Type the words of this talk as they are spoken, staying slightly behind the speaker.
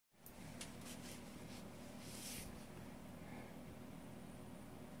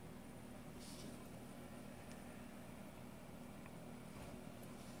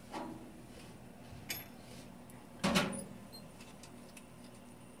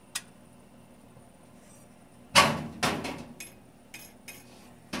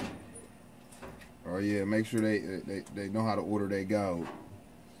yeah, make sure they know how to order their gold.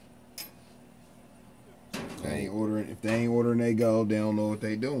 If they ain't ordering their gold, they don't know what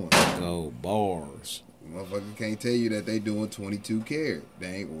they doing. Gold bars. Motherfucker can't tell you that they doing 22 karat.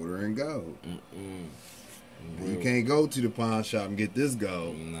 They ain't ordering gold. You can't go to the pawn shop and get this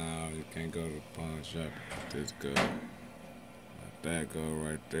gold. No, you can't go to the pawn shop and get this gold. Like that gold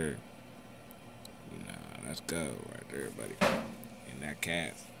right there. Nah, that's gold right there, buddy. In that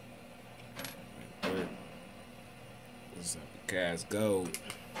cast. Right there. What's up? Cast gold.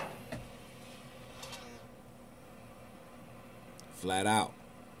 Flat out.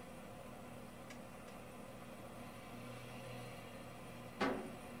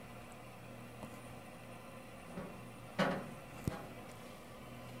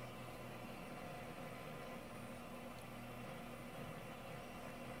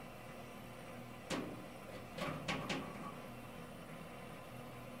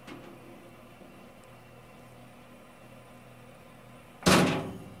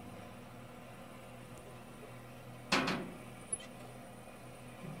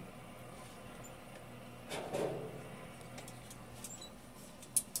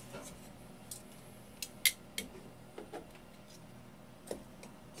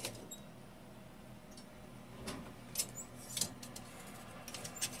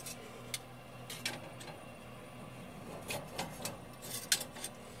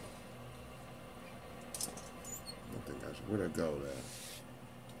 Where'd I go at?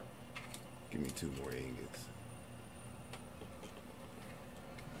 Give me 2 more ingots.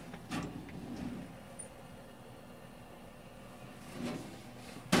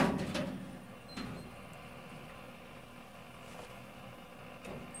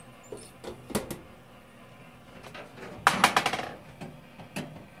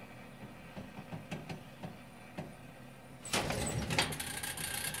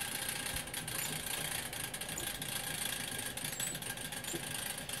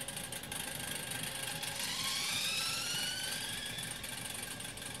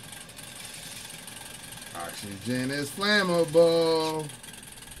 Oxygen is flammable.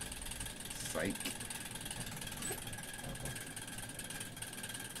 Psych.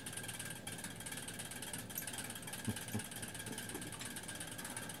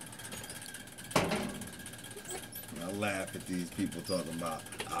 I laugh at these people talking about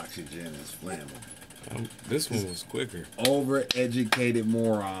oxygen is flammable. This one was quicker. Overeducated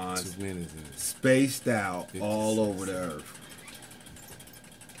morons. 2 minutes. Spaced out all over the earth.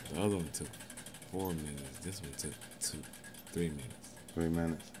 The other one took 4 minutes. This one took 3 minutes. 3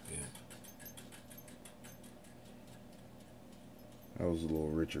 minutes? Yeah. That was a little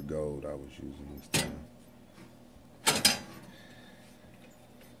richer gold I was using this time.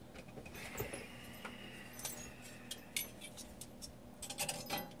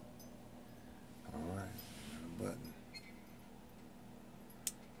 Alright, button.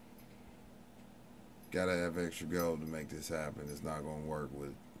 Gotta have extra gold to make this happen. It's not gonna work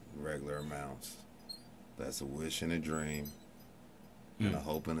with regular amounts. That's a wish and a dream, and a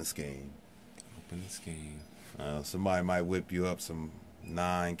hope and a scheme. Hope and a scheme. Somebody might whip you up some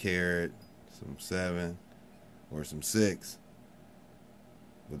 9 karat, some 7, or some 6,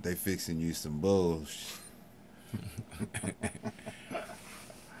 but they fixing you some bullshit.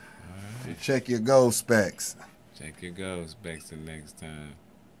 Check your gold specs. Check your gold specs the next time.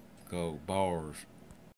 Gold bars.